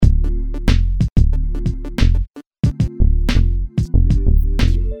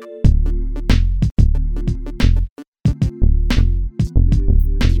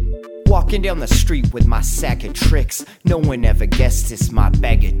walking down the street with my sack of tricks. No one ever guessed it's my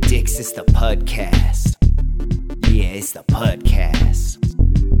bag of dicks. It's the Pudcast. Yeah, it's the Pudcast.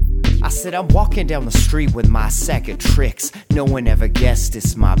 I said I'm walking down the street with my sack of tricks. No one ever guessed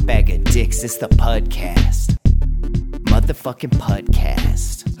it's my bag of dicks. It's the Pudcast. Motherfucking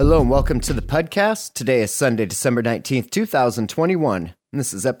Pudcast. Hello and welcome to the Pudcast. Today is Sunday, December 19th, 2021. And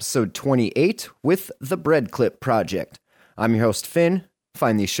this is episode 28 with the Bread Clip Project. I'm your host, Finn.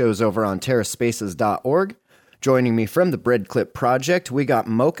 Find these shows over on terraspaces.org. Joining me from the Bread Clip Project, we got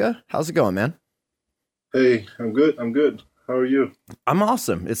Mocha. How's it going, man? Hey, I'm good. How are you? I'm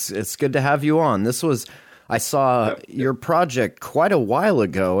awesome. It's good to have you on. I saw your project quite a while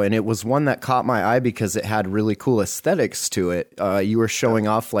ago, and it was one that caught my eye because it had really cool aesthetics to it. You were showing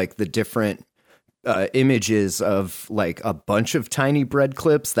off like the different images of like a bunch of tiny bread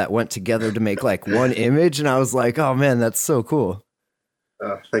clips that went together to make like one image, and I was like, oh man, that's so cool.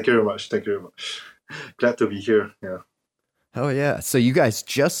 Thank you very much. Glad to be here. Yeah. Oh yeah. So you guys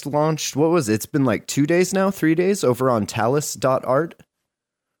just launched, what was it? It's been like 2 days now, 3 days over on talus.art?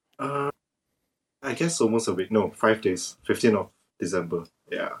 I guess almost a week. No, 5 days. 15th of December.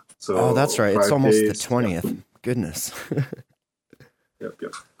 Yeah. So that's right. It's almost days, the 20th. Yeah. Goodness. Yep.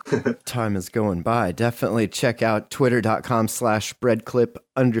 Time is going by. Definitely check out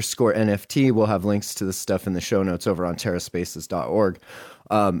twitter.com/breadclip_NFT. We'll have links to the stuff in the show notes over on terraspaces.org.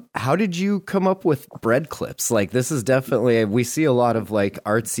 How did you come up with bread clips? Like, this is definitely, we see a lot of like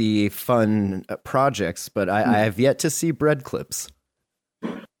artsy, fun projects, but I have yet to see bread clips.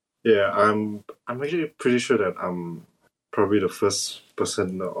 Yeah, I'm actually pretty sure that I'm probably the first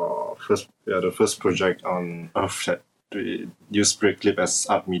person or the first project on Earth that we use bread clip as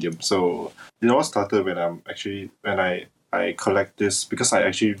art medium. So it all started when I collect this, because I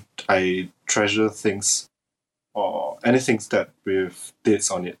treasure things or anything that with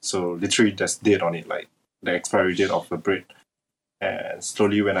dates on it. So literally there's date on it, like the expiry date of the bread. And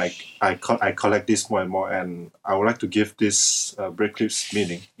slowly when I collect this more and more, and I would like to give this bread clips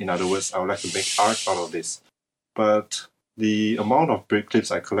meaning. In other words, I would like to make art out of this. But the amount of bread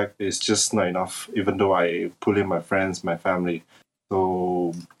clips I collect is just not enough, even though I pull in my friends, my family.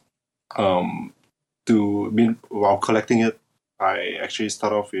 So while collecting it, I actually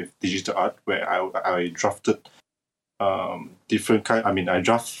start off with digital art, where I drafted different kind. I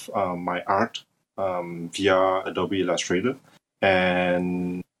draft my art via Adobe Illustrator,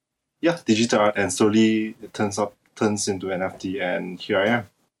 and digital art, and slowly it turns into NFT, and here I am.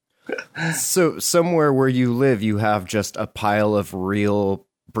 So somewhere where you live, you have just a pile of real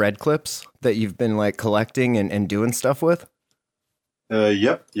bread clips that you've been like collecting and doing stuff with?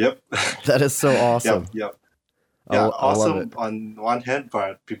 Yep. That is so awesome. Yep. Yeah, awesome on one hand,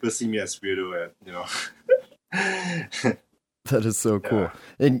 but people see me as weirdo, That is so cool. Yeah.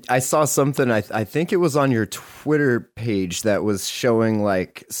 And I saw something, I think it was on your Twitter page, that was showing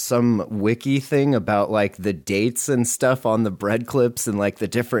like some wiki thing about like the dates and stuff on the bread clips and like the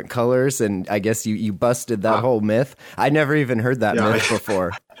different colors. And I guess you busted that whole myth. I never even heard that myth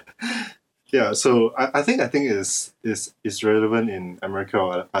before. Yeah, so I think it's relevant in America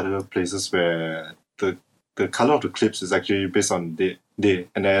or other places where the color of the clips is actually based on day.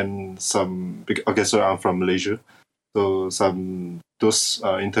 And then so I'm from Malaysia. So those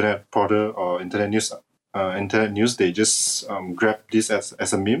internet portal or internet news, they just grab this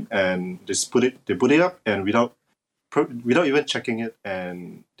as a meme, and they put it up, and without even checking it,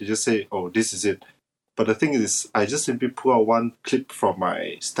 and they just say, oh, this is it. But the thing is, I just simply pull out one clip from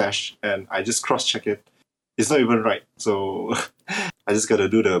my stash and I just cross check it. It's not even right. So I just gotta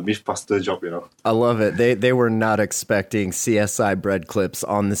do the Mythbuster job, I love it. They were not expecting CSI bread clips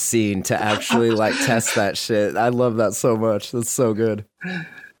on the scene to actually like test that shit. I love that so much. That's so good.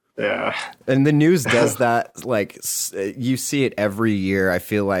 Yeah. And the news does that, like, you see it every year. I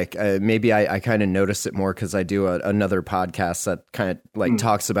feel like maybe I kind of notice it more because I do another podcast that kind of like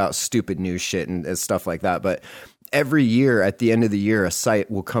talks about stupid news shit and stuff like that. But every year at the end of the year, a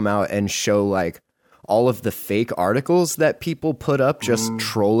site will come out and show like all of the fake articles that people put up just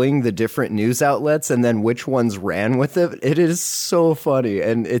trolling the different news outlets, and then which ones ran with it. It is so funny,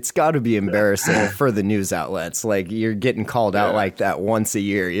 and it's got to be embarrassing for the news outlets. Like, you're getting called out like that once a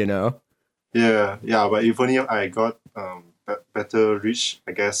year, Yeah, but if only I got better reach,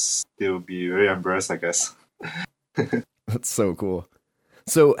 I guess they will be very embarrassed, I guess. That's so cool.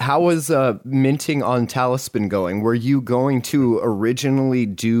 So how was minting on Talus been going? Were you going to originally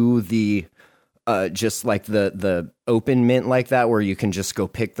do the just like the open mint like that, where you can just go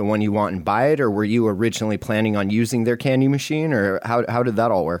pick the one you want and buy it, or were you originally planning on using their candy machine, or how did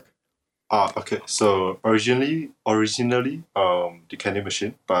that all work? Okay. So originally, the candy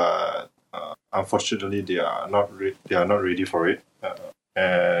machine, but unfortunately they are not ready for it,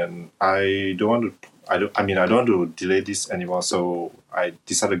 and I don't want to. I don't want to delay this anymore. So I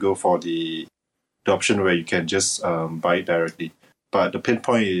decided to go for the option where you can just buy it directly. But the pain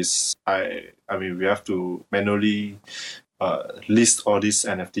point is, we have to manually list all these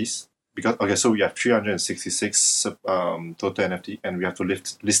NFTs because so we have 366 total NFT, and we have to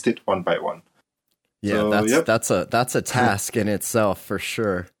list it one by one. Yeah, so, that's a task in itself for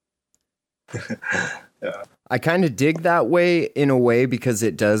sure. Yeah. I kind of dig that way in a way because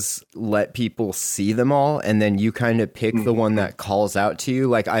it does let people see them all, and then you kind of pick the one that calls out to you.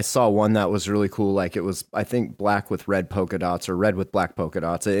 Like I saw one that was really cool. Like it was, I think, black with red polka dots or red with black polka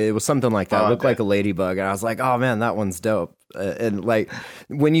dots. It was something like that. It looked like a ladybug, and I was like, oh man, that one's dope. And like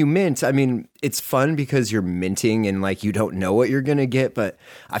when you mint, I mean, it's fun because you're minting and like you don't know what you're gonna get. But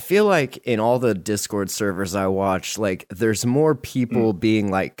I feel like in all the Discord servers I watch, like there's more people being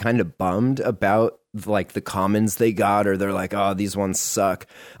like kind of bummed about like the commons they got, or they're like, oh, these ones suck,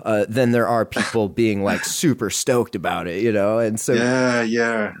 then there are people being like super stoked about it, you know? And so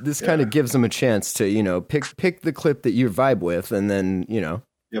this kind of gives them a chance to, you know, pick the clip that you vibe with, and then, you know,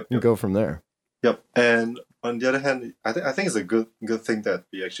 go from there. Yep. And on the other hand, I think it's a good thing that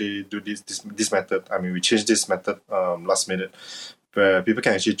we actually do this method. I mean, we changed this method last minute, where people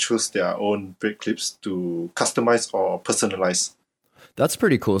can actually choose their own break clips to customize or personalize. That's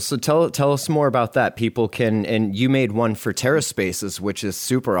pretty cool. So tell us more about that. People can, and you made one for TerraSpaces, which is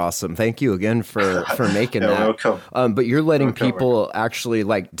super awesome. Thank you again for making that. Welcome. But you're letting people actually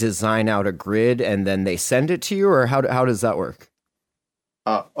like design out a grid and then they send it to you, or how does that work?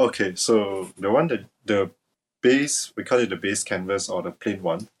 Okay. So the one that the base, we call it the base canvas or the plain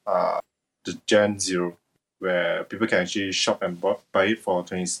one, the Gen 0, where people can actually shop and buy it for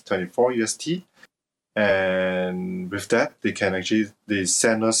 24 UST. And with that, they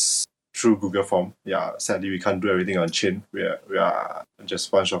send us through Google Form. Yeah, sadly we can't do everything on chain. We are just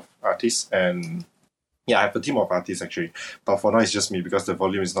a bunch of artists, and I have a team of artists actually. But for now it's just me because the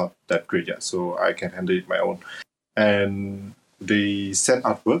volume is not that great yet, so I can handle it my own. And they send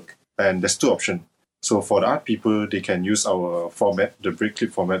artwork, and there's two options. So for the art people, they can use our format, the break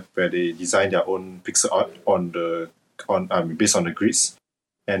clip format, where they design their own pixel art based on the grids.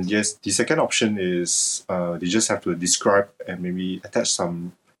 And yes, the second option is they just have to describe and maybe attach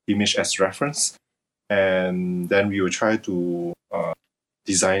some image as reference. And then we will try to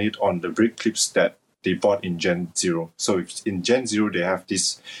design it on the break clips that they bought in Gen 0. So if in Gen 0 they have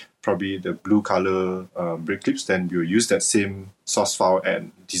this, probably the blue color break clips, then we will use that same source file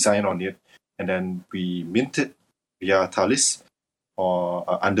and design on it. And then we mint it via Talis or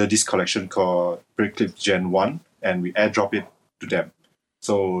under this collection called break clip Gen 1, and we airdrop it to them.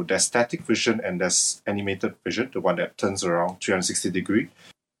 So there's static version and there's animated version, the one that turns around 360 degree.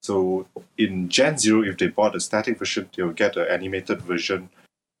 So in Gen 0, if they bought the static version, they'll get the animated version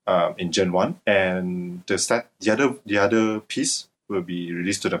in Gen 1, and the other piece will be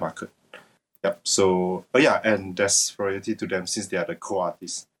released to the market. Yep. So and that's royalty to them since they are the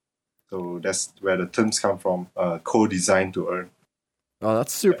co-artists. So that's where the terms come from, co-design to earn. Oh,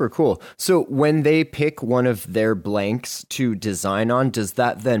 that's super cool. So when they pick one of their blanks to design on, does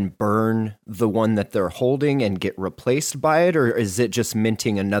that then burn the one that they're holding and get replaced by it? Or is it just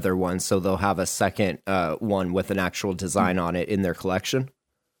minting another one so they'll have a second one with an actual design on it in their collection?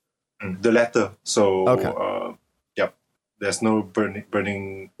 The latter. So, okay. There's no burning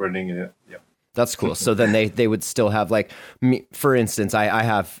in it. Yep. That's cool. So then they would still have, like, me, for instance, I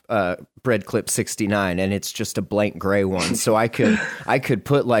have bread clip 69 and it's just a blank gray one. So I could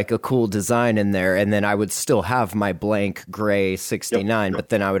put like a cool design in there, and then I would still have my blank gray 69, but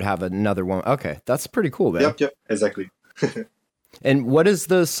then I would have another one. Okay. That's pretty cool, man. Yep. Exactly. And what is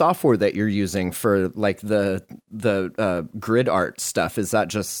the software that you're using for like the grid art stuff? Is that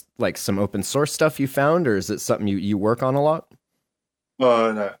just like some open source stuff you found, or is it something you work on a lot?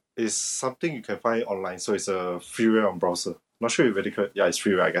 No. It's something you can find online, so it's a freeware on browser. Not sure if it's correct. Yeah, it's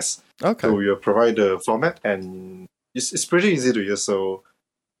freeware, I guess. Okay. So we'll provide the format, and it's pretty easy to use. So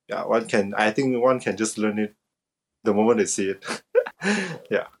yeah, one can just learn it the moment they see it.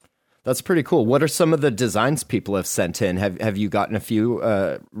 Yeah. That's pretty cool. What are some of the designs people have sent in? Have you gotten a few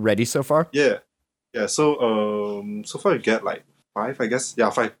ready so far? Yeah. So far you get like 5, I guess. Yeah,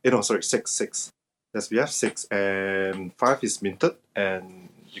 5. 6. Yes, we have 6, and 5 is minted, and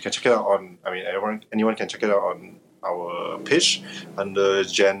you can check it out on, anyone can check it out on our page under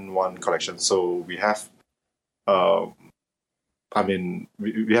Gen 1 collection. So we have, we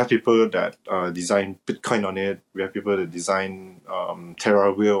have people that design Bitcoin on it. We have people that design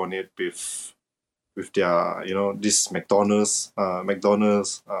Terra Wheel on it with with their, this McDonald's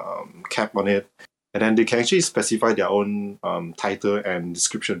cap on it. And then they can actually specify their own title and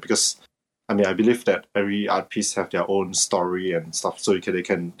description, because I believe that every art piece have their own story and stuff. So they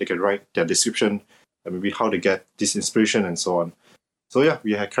can write their description and maybe how they get this inspiration and so on. So yeah,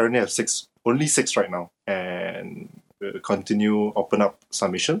 we currently have only six right now, and we'll continue open up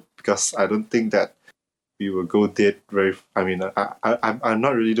submission, because I don't think that we will go dead very. I'm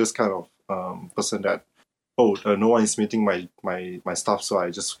not really this kind of person that no one is meeting my stuff, so I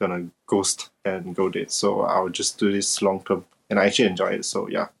just gonna ghost and go dead. So I'll just do this long term, and I actually enjoy it. So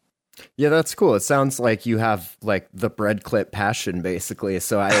yeah. Yeah, that's cool. It sounds like you have like the bread clip passion, basically.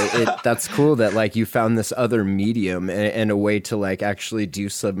 So that's cool that like you found this other medium and a way to like actually do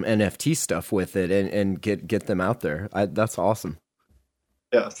some NFT stuff with it and get them out there. That's awesome.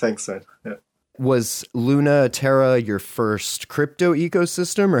 Yeah, thanks, man. Yeah. Was Luna Terra your first crypto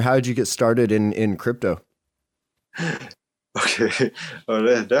ecosystem, or how did you get started in crypto? Okay,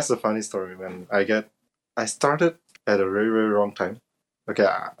 that's a funny story, man. I started at a very, very wrong time.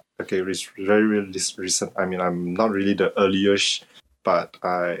 Okay, it's very, really recent. I'm not really the earliest, but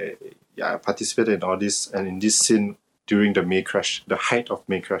I participated in all this and in this scene during the May crash, the height of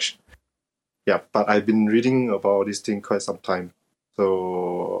May crash. Yeah, but I've been reading about this thing quite some time.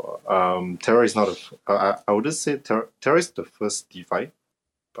 So Terra is not I wouldn't say Terra is the first DeFi,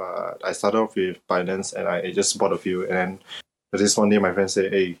 but I started off with Binance and I just bought a few. And then this one day my friend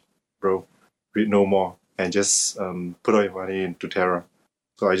said, "Hey, bro, read no more and just put all your money into Terra."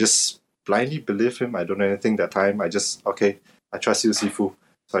 So I just blindly believe him. I don't know anything that time. I trust you, Sifu.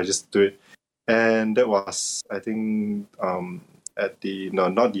 So I just do it. And that was, I think, at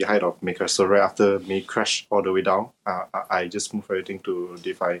not the height of May crash. So right after May crash all the way down, I just moved everything to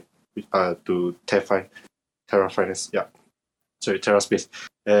DeFi, to Terra Finance. Yeah. Sorry, Terra Space.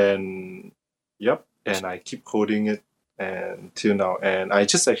 And yep. And I keep holding it until now. And I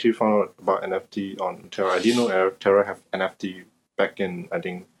just actually found out about NFT on Terra. I didn't know Terra have NFT back in, I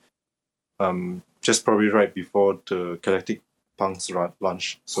think, just probably right before the Galactic Punks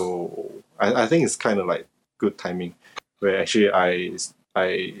launch. So I think it's kind of like good timing, where actually I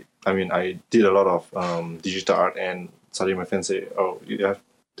did a lot of digital art, and suddenly my friends say, "Oh,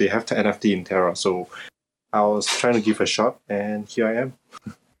 they have the NFT in Terra." So I was trying to give a shot, and here I am.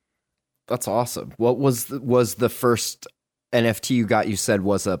 That's awesome. What was the first NFT you got? You said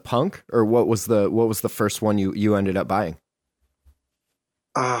was a punk, or what was the first one you ended up buying?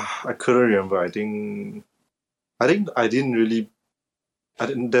 I couldn't remember. I think I definitely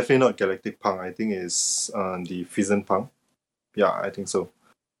not Galactic Punk. I think it's the Fizzon Punk. Yeah, I think so.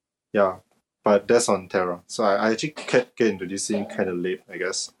 Yeah, but that's on Terra. So I actually get into this scene kind of late, I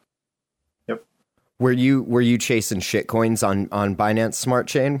guess. Yep. Were you chasing shitcoins on Binance Smart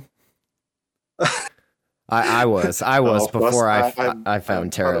Chain? I was before I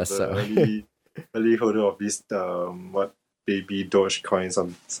found Terra. So early holder of this baby Dogecoin,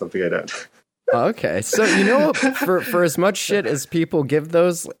 something like that. Okay, so for as much shit as people give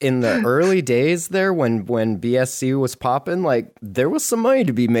those in the early days there, when BSC was popping, like there was some money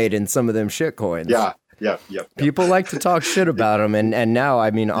to be made in some of them shit coins. Yeah. People like to talk shit about them, and now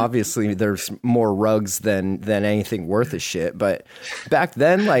obviously there's more rugs than anything worth a shit. But back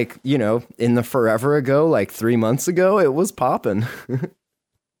then, like in the forever ago, like 3 months ago, it was popping.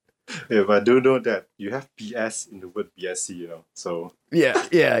 Yeah, but I do know that you have BS in the word BSC, so... Yeah,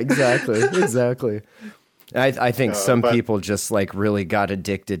 exactly. I think some people just like really got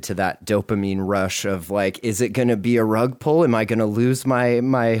addicted to that dopamine rush of like, is it going to be a rug pull? Am I going to lose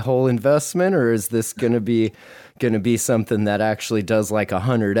my whole investment, or is this going to be something that actually does like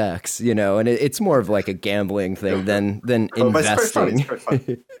 100x, And it's more of like a gambling thing than investing. It's quite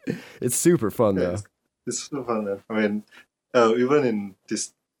fun. It's super fun though. It's super fun, man. Even in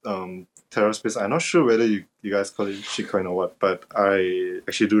this Terra Space, I'm not sure whether you guys call it shitcoin or what, but I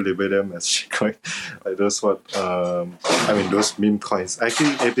actually do label them as shitcoin. Like those those meme coins. I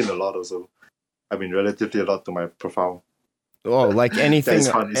actually ape in a lot also. Relatively a lot to my profile. Oh, like anything. It's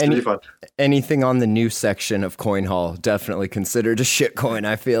fun. It's really fun. Anything on the new section of Coin Hall definitely considered a shitcoin,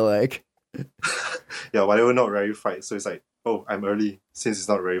 I feel like. Yeah, but they were not verified, so it's like, oh, I'm early since it's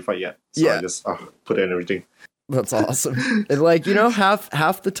not verified yet. So I just put in everything. That's awesome. And like,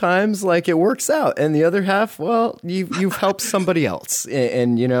 half the times like it works out, and the other half, well, you've helped somebody else,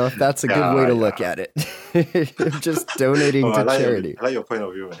 and that's a good way to look at it. Just donating to charity. I like your point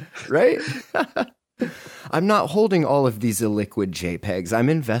of view, man. Right? I'm not holding all of these illiquid JPEGs. I'm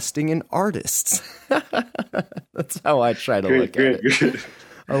investing in artists. That's how I try to look at it.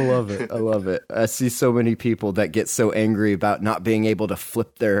 I love it. I love it. I see so many people that get so angry about not being able to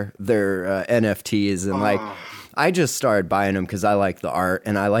flip their NFTs, and like, I just started buying them because I like the art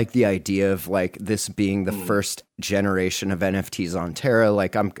and I like the idea of like this being the first generation of NFTs on Terra.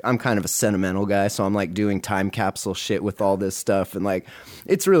 Like I'm kind of a sentimental guy, so I'm like doing time capsule shit with all this stuff, and like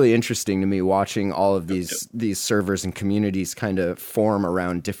it's really interesting to me watching all of these servers and communities kind of form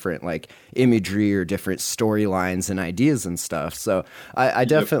around different like imagery or different storylines and ideas and stuff. So I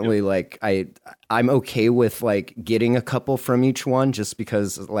definitely like I'm okay with like getting a couple from each one, just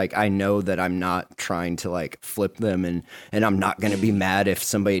because like I know that I'm not trying to like flip them, and I'm not going to be mad if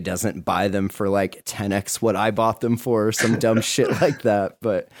somebody doesn't buy them for like 10x what I bought them for or some dumb shit like that.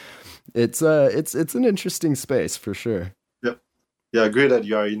 But it's an interesting space for sure. Yep. Yeah, I agree that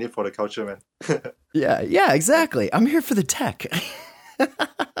you are in it for the culture, man. Yeah, exactly. I'm here for the tech.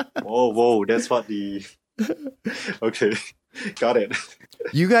 Whoa, that's what the okay. Got it.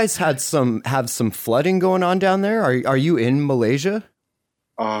 You guys have some flooding going on down there? Are you in Malaysia?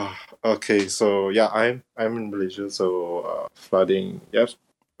 Okay. So yeah, I'm in Malaysia. So flooding, yes,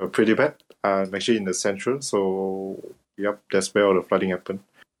 pretty bad. I'm actually in the central. So yep, that's where all the flooding happened.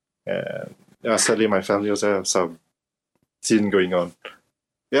 And yeah, sadly, my family also have some scene going on.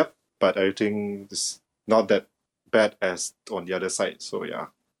 Yep, but everything is not that bad as on the other side. So yeah,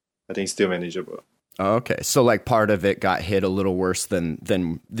 I think it's still manageable. Okay, so like part of it got hit a little worse than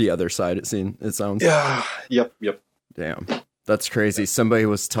the other side. It sounds. Yeah. Yep. Damn, that's crazy. Somebody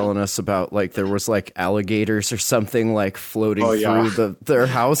was telling us about like there was like alligators or something like floating through their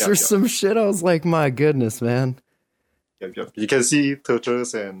house or some shit. I was like, my goodness, man. Yep. You can see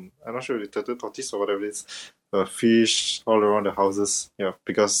turtles and I'm not sure if it's turtle, tortoise or whatever it is, fish all around the houses. Yeah,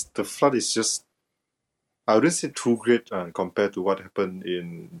 because the flood is just, I wouldn't say too great compared to what happened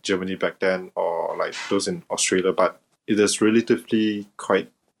in Germany back then or like those in Australia, but it is relatively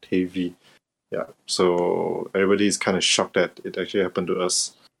quite heavy. Yeah, so everybody is kind of shocked that it actually happened to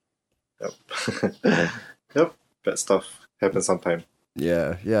us. Yep. Yep, bad stuff happens sometime.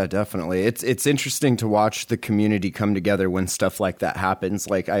 Yeah, definitely. It's interesting to watch the community come together when stuff like that happens.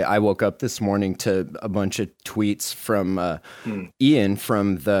 Like I woke up this morning to a bunch of tweets from Ian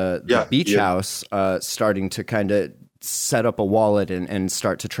from the beach house starting to kind of set up a wallet and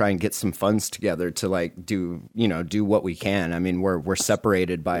start to try and get some funds together to like do what we can. I mean, we're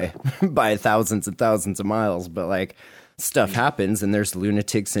separated by by thousands and thousands of miles, but like stuff happens and there's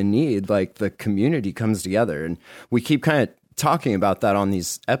lunatics in need. Like the community comes together, and we keep kind of talking about that on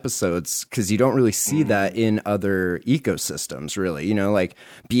these episodes because you don't really see that in other ecosystems, really. Like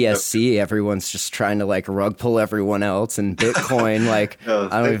BSC, everyone's just trying to like rug pull everyone else, and Bitcoin, like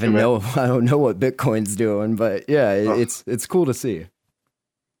I don't know what Bitcoin's doing, but yeah, it's cool to see.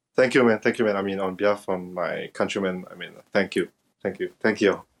 Thank you, man. I mean, on behalf of my countrymen, I mean, thank you.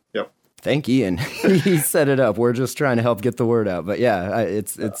 Yep. Thank Ian. He set it up. We're just trying to help get the word out. But yeah,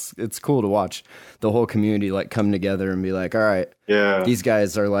 it's cool to watch the whole community like come together and be like, all right, these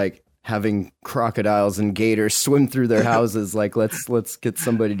guys are like having crocodiles and gators swim through their houses. Like let's get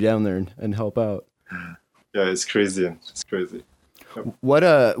somebody down there and help out. Yeah, it's crazy. Yep.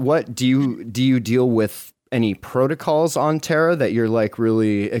 What do you deal with? Any protocols on Terra that you're like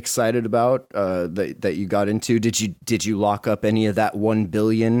really excited about that you got into? Did you lock up any of that 1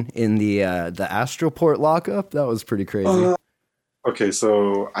 billion in the Astroport lockup? That was pretty crazy. Okay,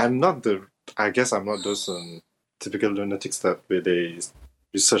 so I guess I'm not those typical lunatics that where they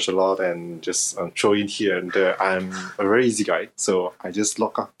research a lot and just throw in here and there. I'm a very easy guy, so I just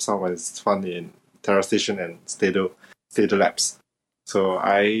lock up some of it's fun in Terra Station and Stader Labs. So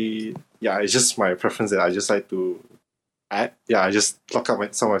it's just my preference that I just like to I just lock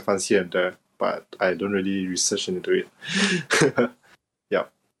up some of my funds here and there, but I don't really research into it. Yeah.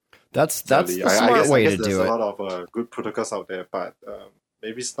 That's the smart way to do it. There's a lot of good protocols out there, but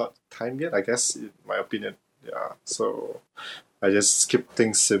maybe it's not time yet, I guess, in my opinion. Yeah, so I just keep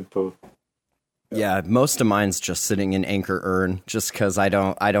things simple. Yeah, most of mine's just sitting in Anchor Earn, just because I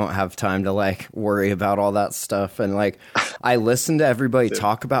don't have time to like worry about all that stuff. And like I listen to everybody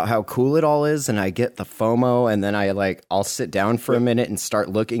talk about how cool it all is, and I get the FOMO, and then I'll sit down for a minute and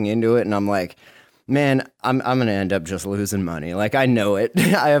start looking into it, and I'm like, man, I'm gonna end up just losing money. Like I know it.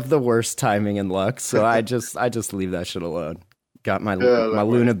 I have the worst timing and luck, so I just leave that shit alone. Got my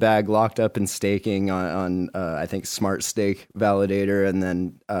Luna bag locked up in staking on I think Smart Stake Validator, and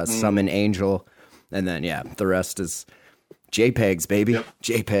then Summon Angel. And then, the rest is JPEGs, baby. Yep.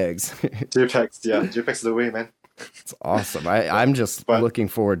 JPEGs. JPEGs, yeah. JPEGs the way, man. It's awesome. I'm just looking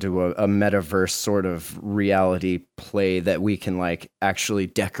forward to a metaverse sort of reality play that we can like actually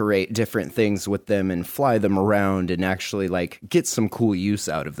decorate different things with them and fly them around and actually like get some cool use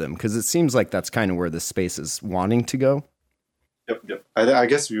out of them. Because it seems like that's kind of where the space is wanting to go. Yep. I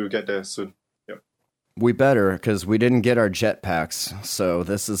guess we will get there soon. Yep. We better, because we didn't get our jetpacks. So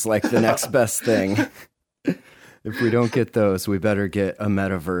this is like the next best thing. If we don't get those, we better get a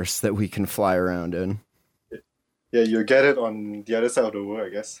metaverse that we can fly around in. Yeah, you'll get it on the other side of the world, I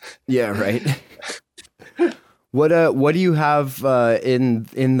guess. Yeah, right. What do you have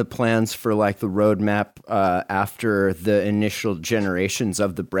in the plans for like the roadmap after the initial generations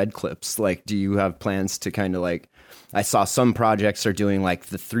of the bread clips? Like, do you have plans to kind of like? I saw some projects are doing like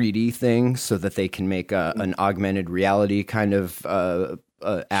the 3D thing so that they can make an augmented reality kind of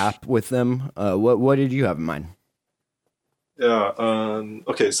app with them. What did you have in mind? Yeah.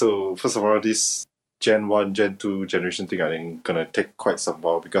 Okay. So first of all, this Gen 1, Gen 2 generation thing, I think gonna take quite some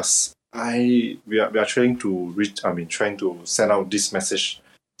while because we are trying to send out this message,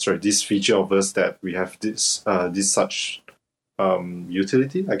 this feature of us that we have this such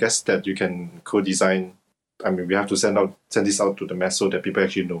utility, I guess, that you can co-design. I mean, we have to send this out to the mass so that people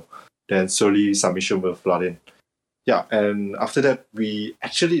actually know. Then slowly submission will flood in. Yeah, and after that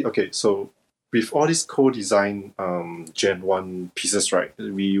so with all these co-design Gen 1 pieces, right,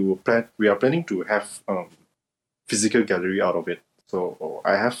 we are planning to have physical gallery out of it. So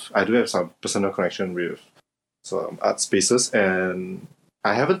I do have some personal connection with some art spaces, and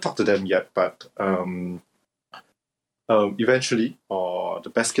I haven't talked to them yet, but eventually, or the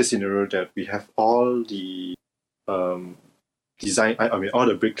best case scenario, that we have all the design, all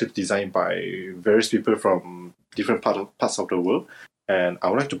the brick clip designed by various people from different parts of the world, and I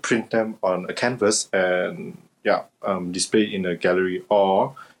would like to print them on a canvas and display it in a gallery.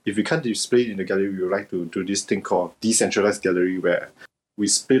 Or if we can't display it in the gallery, we would like to do this thing called decentralized gallery, where we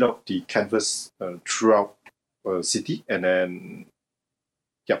split up the canvas throughout a city, and then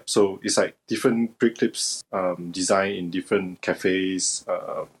so it's like different brick clips designed in different cafes,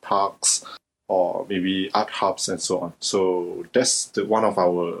 parks, or maybe art hubs and so on. So that's one of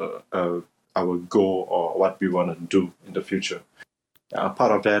our goal, or what we want to do in the future.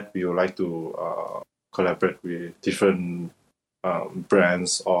 Part of that, we would like to collaborate with different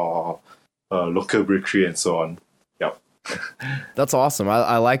brands or local bakery and so on. Yep. That's awesome.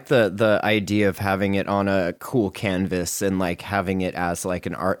 I like the idea of having it on a cool canvas and like having it as like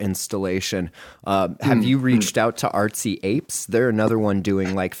an art installation. Have you reached out to Artsy Apes? They're another one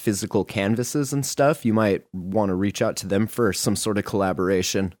doing like physical canvases and stuff. You might want to reach out to them for some sort of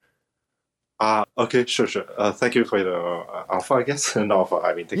collaboration. Okay, sure. Thank you for the offer, I guess. No offer,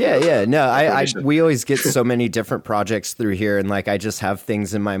 I mean. No, we always get so many different projects through here, and like I just have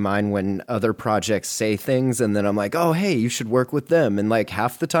things in my mind when other projects say things, and then I'm like, oh, hey, you should work with them. And like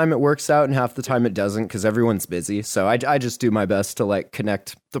half the time it works out, and half the time it doesn't, because everyone's busy. So I just do my best to like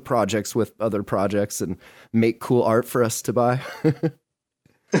connect the projects with other projects and make cool art for us to buy.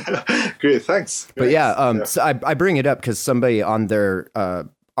 Great, thanks. But so I bring it up because somebody on their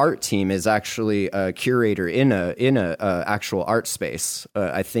art team is actually a curator in a actual art space.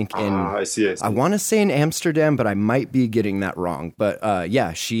 I think I see. I want to say in Amsterdam, but I might be getting that wrong. But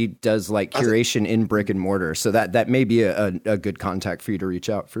she does like curation in brick and mortar. So that may be a good contact for you to reach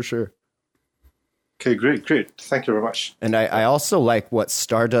out for sure. Okay, great. Thank you very much. And I also like what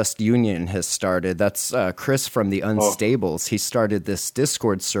Stardust Union has started. That's Chris from the Unstables. He started this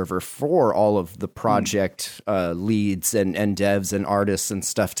Discord server for all of the project leads and devs and artists and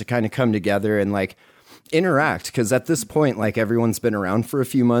stuff to kind of come together and like interact. Because at this point, like everyone's been around for a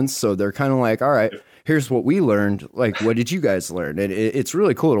few months, so they're kind of like, all right, here's what we learned. Like, what did you guys learn? And it's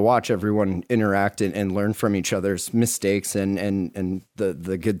really cool to watch everyone interact and learn from each other's mistakes and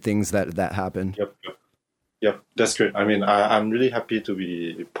the good things that happen. Yep, that's great. I mean, I'm really happy to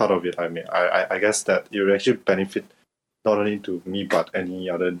be part of it. I mean, I guess that it will actually benefit not only to me, but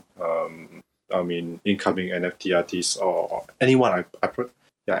any other, incoming NFT artists or anyone.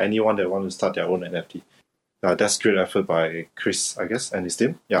 Anyone that want to start their own NFT. That's great effort by Chris, I guess, and his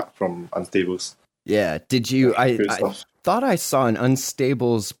team. Yeah, from Unstables. Yeah. Did you? I thought I saw an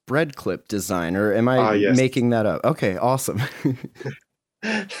Unstables bread clip design, or am I making that up? Okay, awesome.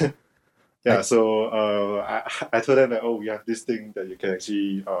 Yeah, so I told them that we have this thing that you can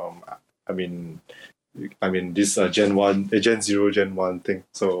actually this Gen 0, Gen 1 thing.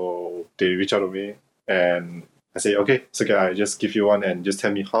 So they reach out to me and I say, okay, so can I just give you one and just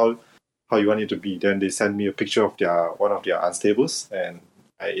tell me how you want it to be. Then they send me a picture of one of their Unstables and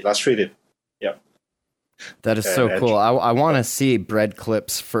I illustrate it. Yeah. That is so cool. I want to see bread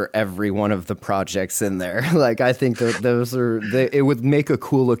clips for every one of the projects in there. Like, I think that it would make a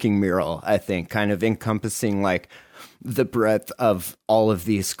cool looking mural, I think, kind of encompassing like the breadth of all of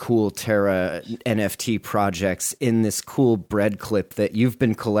these cool Terra NFT projects in this cool bread clip that you've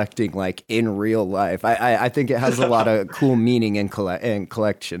been collecting like in real life. I think it has a lot of cool meaning and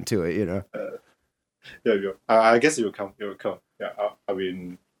collection to it, you know? Yeah. I guess it will come. Yeah. I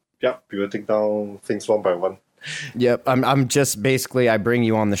mean, yeah, we will take down things one by one. Yep. I'm just basically, I bring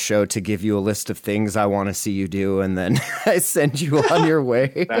you on the show to give you a list of things I want to see you do, and then I send you on your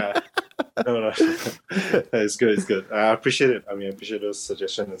way. No. It's good. I appreciate it. I appreciate those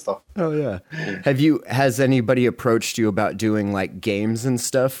suggestions and stuff. Oh yeah. Has anybody approached you about doing like games and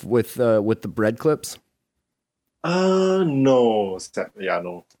stuff with the bread clips? No. Yeah,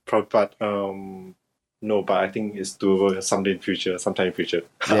 no. But no, but I think it's doable sometime in future.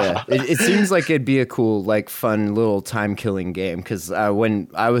 Yeah, it seems like it'd be a cool, like, fun little time-killing game. Because when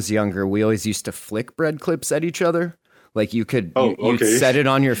I was younger, we always used to flick bread clips at each other. Like, you'd set it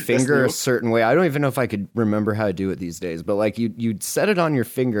on your finger a certain way. I don't even know if I could remember how to do it these days. But, like, you'd set it on your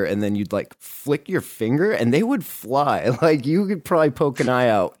finger, and then you'd, like, flick your finger, and they would fly. Like, you could probably poke an eye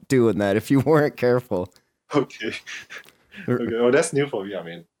out doing that if you weren't careful. Okay. Oh, that's new for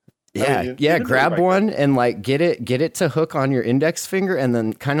me, Yeah, grab one and like get it to hook on your index finger, and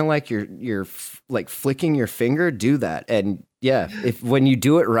then kind of like you're like flicking your finger, do that. And yeah, when you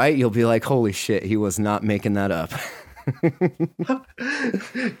do it right, you'll be like, holy shit, he was not making that up.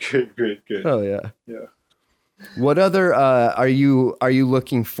 Good. Oh yeah. Yeah. What other are you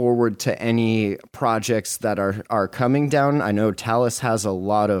looking forward to any projects that are coming down? I know Talus has a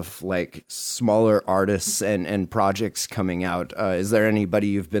lot of like smaller artists and projects coming out. Is there anybody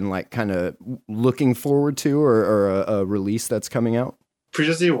you've been like kind of looking forward to, or a release that's coming out?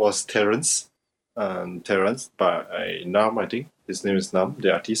 Previously was Terrence by Nam, I think. His name is Nam,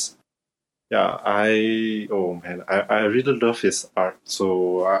 the artist. Yeah, I really love his art.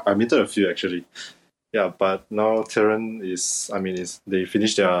 So I minted a few actually. Yeah, but now Terran they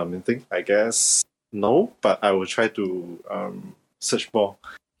finished their minting, I guess. No, but I will try to search more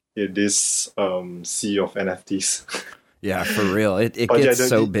in this sea of NFTs. Yeah, for real. It gets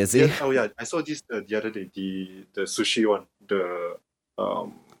so busy. I saw this the other day, the sushi one, the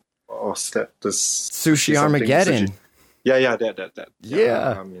what's that? The Sushi Armageddon. Sushi. Yeah, that.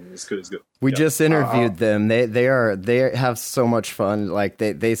 Yeah. It's good. We just interviewed them. They have so much fun. Like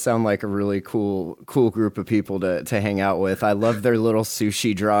they sound like a really cool group of people to hang out with. I love their little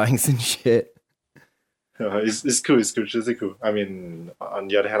sushi drawings and shit. It's cool. It's really cool. On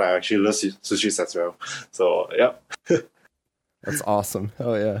the other hand, I actually love sushi as well. So yeah. That's awesome.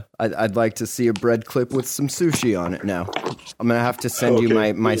 Oh yeah. I'd like to see a bread clip with some sushi on it now. I'm gonna have to send you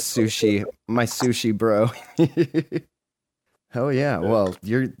my sushi bro. Oh yeah. Well,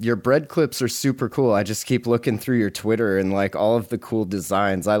 your bread clips are super cool. I just keep looking through your Twitter and like all of the cool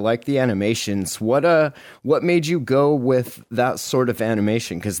designs. I like the animations. What made you go with that sort of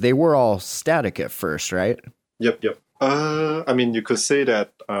animation? Because they were all static at first, right? Yep. You could say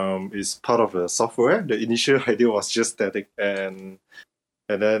that it's part of the software. The initial idea was just static, and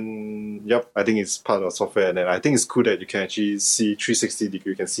then I think it's part of the software. And then I think it's cool that you can actually see 360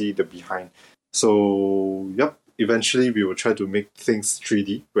 degree. You can see the behind. So eventually we will try to make things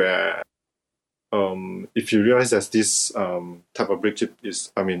 3D, where if you realize there's this type of brick clip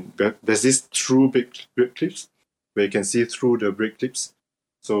there's this true brick clips where you can see through the brick clips.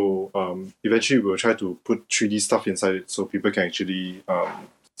 So eventually we'll try to put 3D stuff inside it so people can actually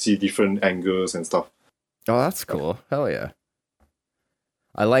see different angles and stuff. Oh, that's cool. Hell yeah.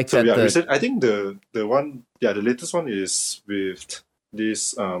 I like that. Yeah, I think the latest one is with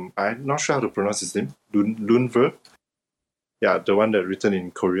this, I'm not sure how to pronounce his name, Lunver. Yeah, the one that written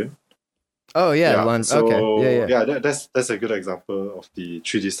in Korean. Oh yeah, okay. Yeah. That's a good example of the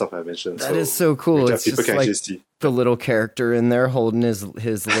 3D stuff I mentioned. That is so cool. It's just like the little character in there holding his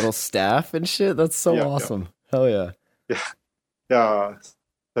little staff and shit. That's so awesome. Hell yeah. Yeah.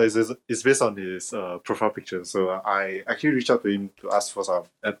 It's based on his profile picture. So I actually reached out to him to ask for some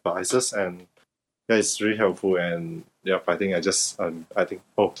advices, and it's really helpful. And I think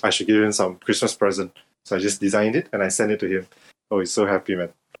I should give him some Christmas present. So I just designed it and I sent it to him. Oh, he's so happy, man.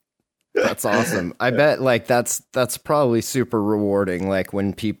 That's awesome. I bet like that's probably super rewarding. Like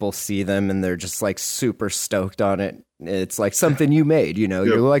when people see them and they're just like super stoked on it. It's like something you made, you know.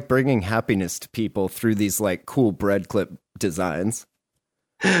 You're like bringing happiness to people through these like cool bread clip designs.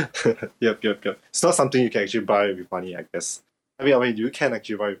 Yep. It's not something you can actually buy with money, I guess. I mean, you can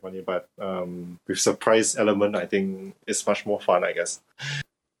actually buy with money, but with surprise element, I think it's much more fun, I guess.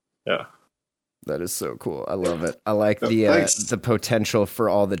 Yeah. That is so cool. I love it. I like the potential for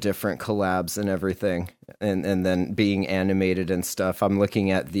all the different collabs and everything, and then being animated and stuff. I'm looking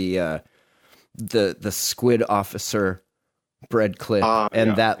at the Squid Officer bread clip,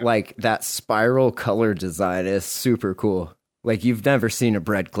 and that spiral color design is super cool. Like, you've never seen a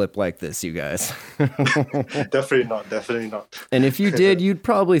bread clip like this, you guys. Definitely not. And if you did, you'd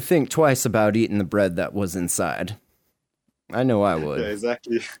probably think twice about eating the bread that was inside. I know I would. Yeah,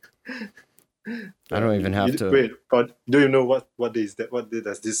 exactly. I don't even have to wait. But do you know what is that? What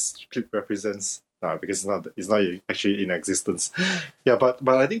does this clip represents? No, because it's not actually in existence. Yeah, but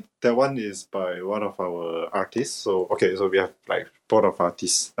I think that one is by one of our artists. So we have like board of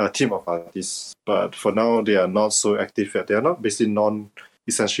artists, a team of artists. But for now, they are not so active yet. They are not basically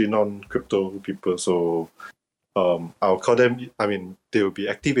essentially non-crypto people. So I'll call them. I mean, they will be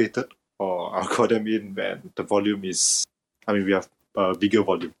activated, or I'll call them in when the volume is. I mean, we have a bigger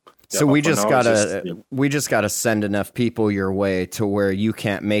volume. So we just gotta send enough people your way to where you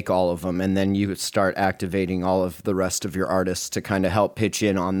can't make all of them, and then you start activating all of the rest of your artists to kind of help pitch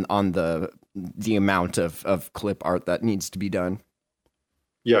in on the amount of clip art that needs to be done.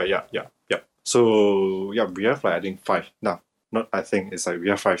 Yeah. So yeah, we have like I think 5. No, not I think it's like we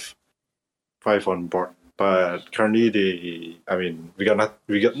have 5 on board. But currently we got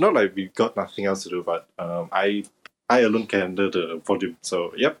nothing else to do. But I alone can handle the volume.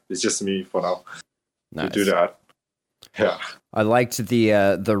 So, yep, it's just me for now. Nice. To do that. Yeah. I liked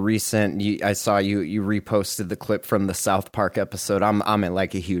the recent. I saw you reposted the clip from the South Park episode. I'm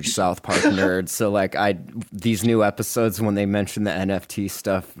like a huge South Park nerd, so like these new episodes when they mentioned the NFT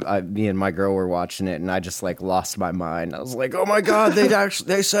stuff, me and my girl were watching it, and I just like lost my mind. I was like, oh my god, they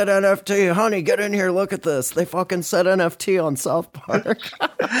said NFT, honey, get in here, look at this. They fucking said NFT on South Park.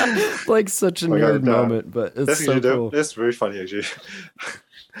 Like such a nerd moment, but it's so cool. That's very funny actually.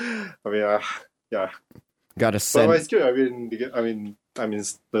 I mean, yeah. Gotta send. But it's good.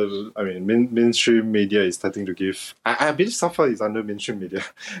 Mainstream media is starting to give. I believe so far is under mainstream media.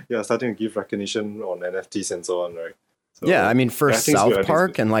 Yeah, starting to give recognition on NFTs and so on, right? So, yeah, I mean, first South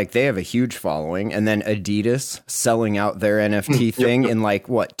Park, and like they have a huge following, and then Adidas selling out their NFT thing in like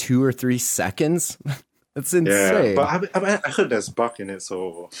what 2 or 3 seconds. That's insane. Yeah, but I heard there's bug in it,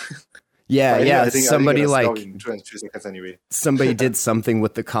 so. Yeah. Somebody like in 2 and 3 seconds anyway. Somebody did something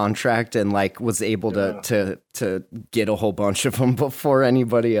with the contract and like was able to get a whole bunch of them before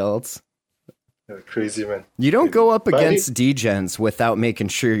anybody else. Yeah, crazy, man. You don't go up against degens without making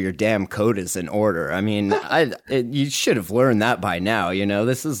sure your damn code is in order. I mean, you should have learned that by now. You know,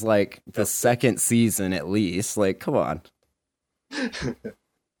 this is like the second season at least. Like, come on.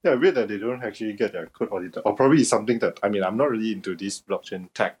 Yeah, weird that they don't actually get their code audited. Or probably something that, I mean, I'm not really into this blockchain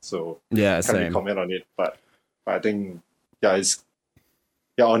tech, so yeah, can't really comment on it. But I think,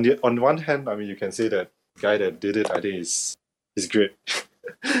 on one hand, I mean, you can say that the guy that did it, I think is great.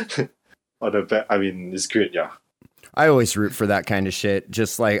 On the back, I mean, it's great, yeah. I always root for that kind of shit.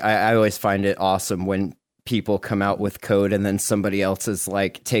 Just like, I always find it awesome when people come out with code and then somebody else is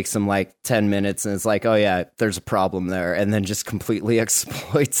like takes them like 10 minutes and it's like, oh yeah, there's a problem there, and then just completely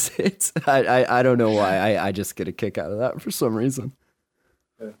exploits it. I don't know why. I just get a kick out of that for some reason.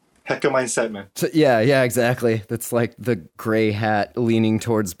 Hacker mindset, man. So, yeah, exactly. That's like the gray hat leaning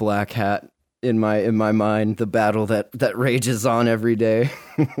towards black hat in my mind. The battle that rages on every day.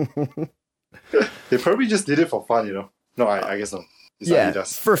 They probably just did it for fun, you know. No, I guess not. Yeah,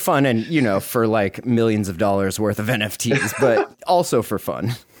 for fun and, you know, for like millions of dollars worth of NFTs, but also for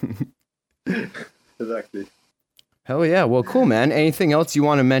fun. Exactly. Hell yeah. Well, cool, man. Anything else you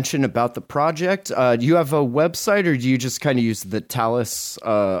want to mention about the project? Do you have a website, or do you just kind of use the Talus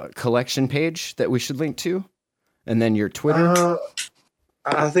collection page that we should link to? And then your Twitter?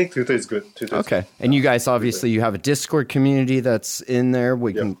 I think Twitter is good. Okay. And you guys, obviously, you have a Discord community that's in there.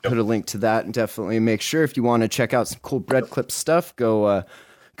 We can put a link to that, and definitely make sure if you want to check out some cool bread clip stuff, go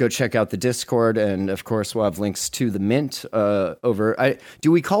check out the Discord. And of course, we'll have links to the mint over.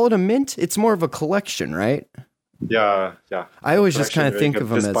 Do we call it a mint? It's more of a collection, right? Yeah. I always just kind of think of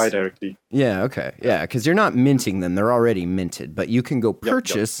them as buy directly. Yeah. Okay. Yeah. Because you're not minting them; they're already minted. But you can go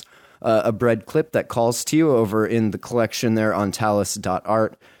purchase a bread clip that calls to you over in the collection there on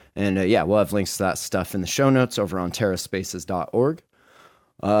talus.art. And we'll have links to that stuff in the show notes over on terraspaces.org.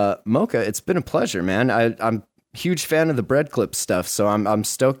 Mocha, it's been a pleasure, man. I'm a huge fan of the bread clip stuff, so I'm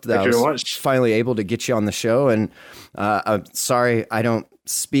stoked that I was finally able to get you on the show. And I'm sorry I don't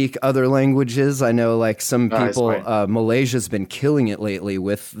speak other languages. I know like some people, Malaysia's been killing it lately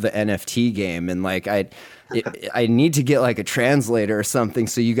with the NFT game, and like I need to get like a translator or something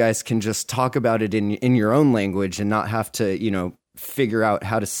so you guys can just talk about it in your own language and not have to, you know, figure out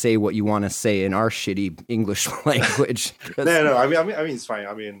how to say what you want to say in our shitty English language. No. I mean, it's fine.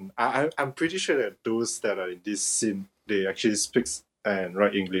 I mean, I'm pretty sure that those that are in this scene, they actually speak and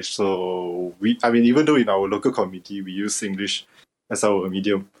write English. So even though in our local community we use English as our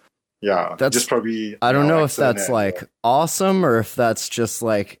medium, yeah, that's just probably. I don't know if that's like awesome or if that's just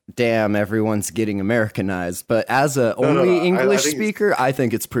like, damn, everyone's getting Americanized. But as a only English speaker, I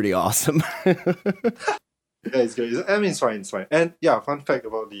think it's pretty awesome. Yeah, it's good. I mean, it's fine. And yeah, fun fact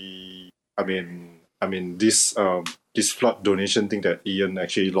about this flood donation thing that Ian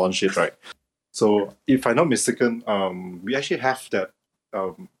actually launched it, right? So if I'm not mistaken, we actually have that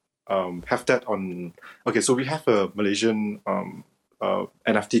on. Okay, so we have a Malaysian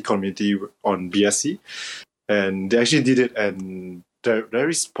NFT community on BSC, and they actually did it, and there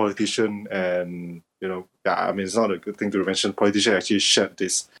is politician, and it's not a good thing to mention. Politician actually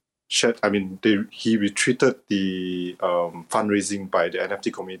he retweeted the fundraising by the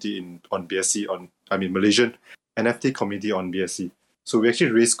NFT community on BSC Malaysian NFT community on BSC. So we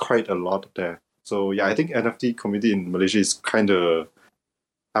actually raised quite a lot there. So yeah, I think NFT community in Malaysia is kind of,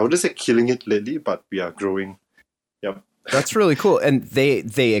 I wouldn't say killing it lately, but we are growing. Yep. That's really cool. And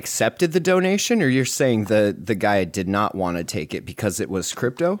they accepted the donation, or you're saying the guy did not want to take it because it was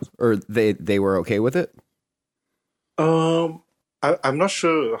crypto, or they were okay with it? I'm not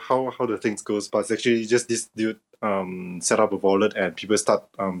sure how the things goes, but it's actually just this dude set up a wallet and people start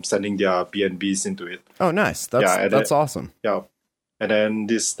sending their BNBs into it. Oh, nice! That's awesome. Yeah, and then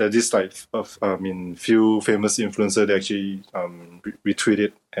there's this like few famous influencers that actually retweet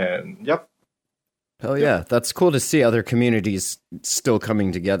it, and yep. Hell yeah, that's cool to see other communities still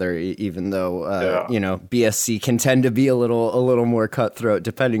coming together, even though BSC can tend to be a little more cutthroat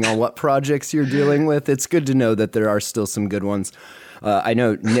depending on what projects you're dealing with. It's good to know that there are still some good ones. I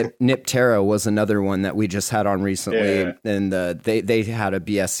know Nip Terra was another one that we just had on recently, and they had a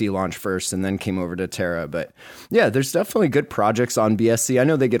BSC launch first and then came over to Terra. But yeah, there's definitely good projects on BSC. I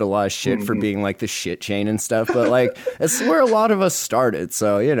know they get a lot of shit for being like the shit chain and stuff, but like it's where a lot of us started.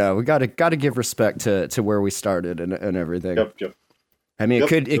 So we got to give respect to where we started and everything. Yep. I mean,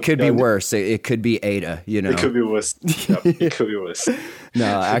 it could be worse. It could be Ada, It could be worse. Yep, it could be worse. No,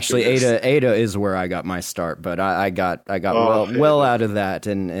 actually, Ada is where I got my start, but I got well out of that,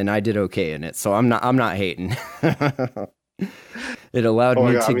 and I did okay in it. So I'm not hating. It allowed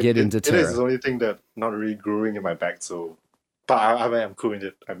me to get into Terra. It is the only thing that not really growing in my back. So, but I'm cool with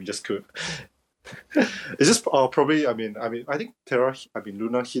it. just cool. It's just probably. I think Terra.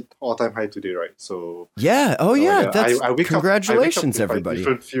 Luna hit all-time high today, right? So yeah. Oh yeah. That's congratulations, I wake up everybody.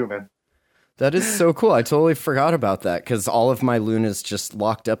 Different feel, man. That is so cool. I totally forgot about that because all of my Luna's just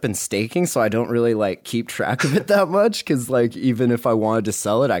locked up in staking, so I don't really like keep track of it that much. Because like even if I wanted to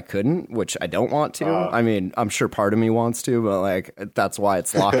sell it, I couldn't, which I don't want to. I'm sure part of me wants to, but like that's why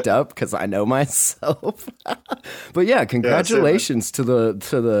it's locked up because I know myself. But yeah, congratulations to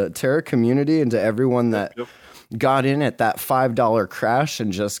the Terra community and to everyone that got in at that $5 crash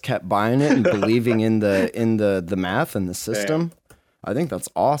and just kept buying it and believing in the math and the system. Damn. I think that's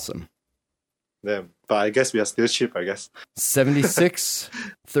awesome. Yeah, but I guess we are still cheap, I guess.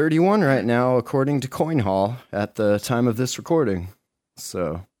 76.31 right now, according to CoinHall at the time of this recording.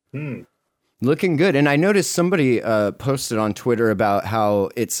 So, looking good. And I noticed somebody posted on Twitter about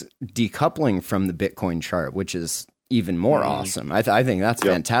how it's decoupling from the Bitcoin chart, which is even more awesome. I think that's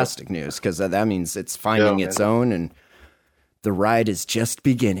fantastic news because that means it's finding its own and the ride is just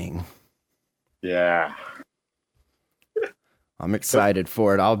beginning. Yeah. I'm excited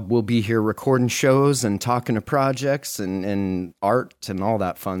for it. We'll be here recording shows and talking to projects and art and all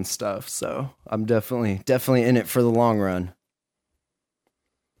that fun stuff. So I'm definitely in it for the long run.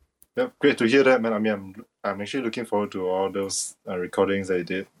 Yep, great to hear that, man. I'm actually looking forward to all those recordings I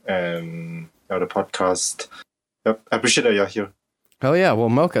did and the podcast. Yep, I appreciate that you're here. Oh yeah, well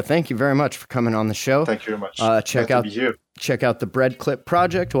Mocha, thank you very much for coming on the show. Thank you very much. Check out the Bread Clip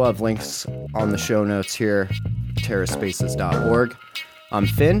project. We'll have links on the show notes here, terraspaces.org. I'm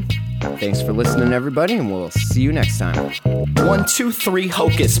Finn. Thanks for listening, everybody, and we'll see you next time. 1, 2, 3,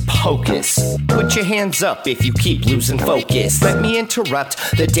 hocus pocus. Put your hands up if you keep losing focus. Let me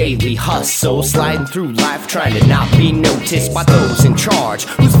interrupt the daily hustle. Sliding through life trying to not be noticed by those in charge,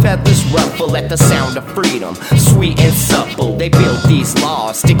 whose feathers ruffle at the sound of freedom. Sweet and supple, they build these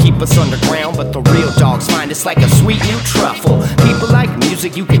laws to keep us underground, but the real dogs find us like a sweet new truffle. People like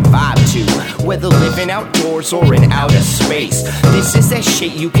music you can vibe to, whether living outdoors or in outer space. This is the That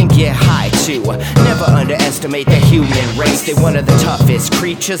shit you can get high to. Never underestimate the human race. They're one of the toughest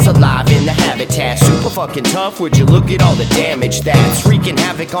creatures alive in the habitat. Super fucking tough, would you look at all the damage that's wreaking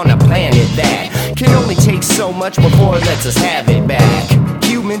havoc on a planet that can only take so much before it lets us have it back.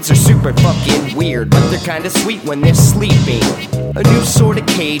 Humans are super fucking weird, but they're kinda sweet when they're sleeping. A new sort of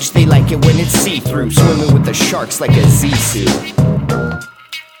cage, they like it when it's see-through. Swimming with the sharks like a Z-suit.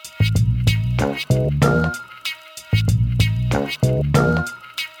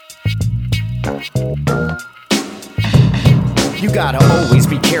 You gotta always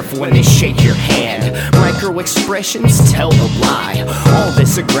be careful when they shake your hand. Micro expressions tell the lie. All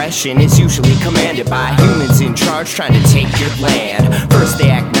this aggression is usually commanded by humans in charge trying to take your land. First they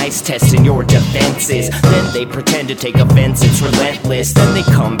act nice, testing your defenses. Then they pretend to take offense, it's relentless. Then they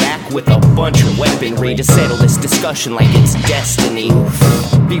come back with a bunch of weaponry to settle this discussion like it's destiny.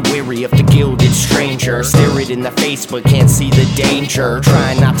 Be wary of the gilded stranger. Stare it in the face but can't see the danger.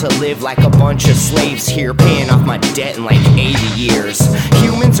 Trying not to live like a bunch of slaves here, paying off my debt in like 80 years.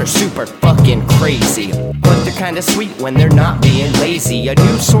 Humans are super fucking crazy, but they're kinda sweet when they're not being lazy. A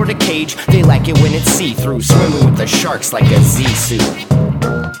new sort of cage, they like it when it's see-through. Swimming with the sharks like a Z-suit.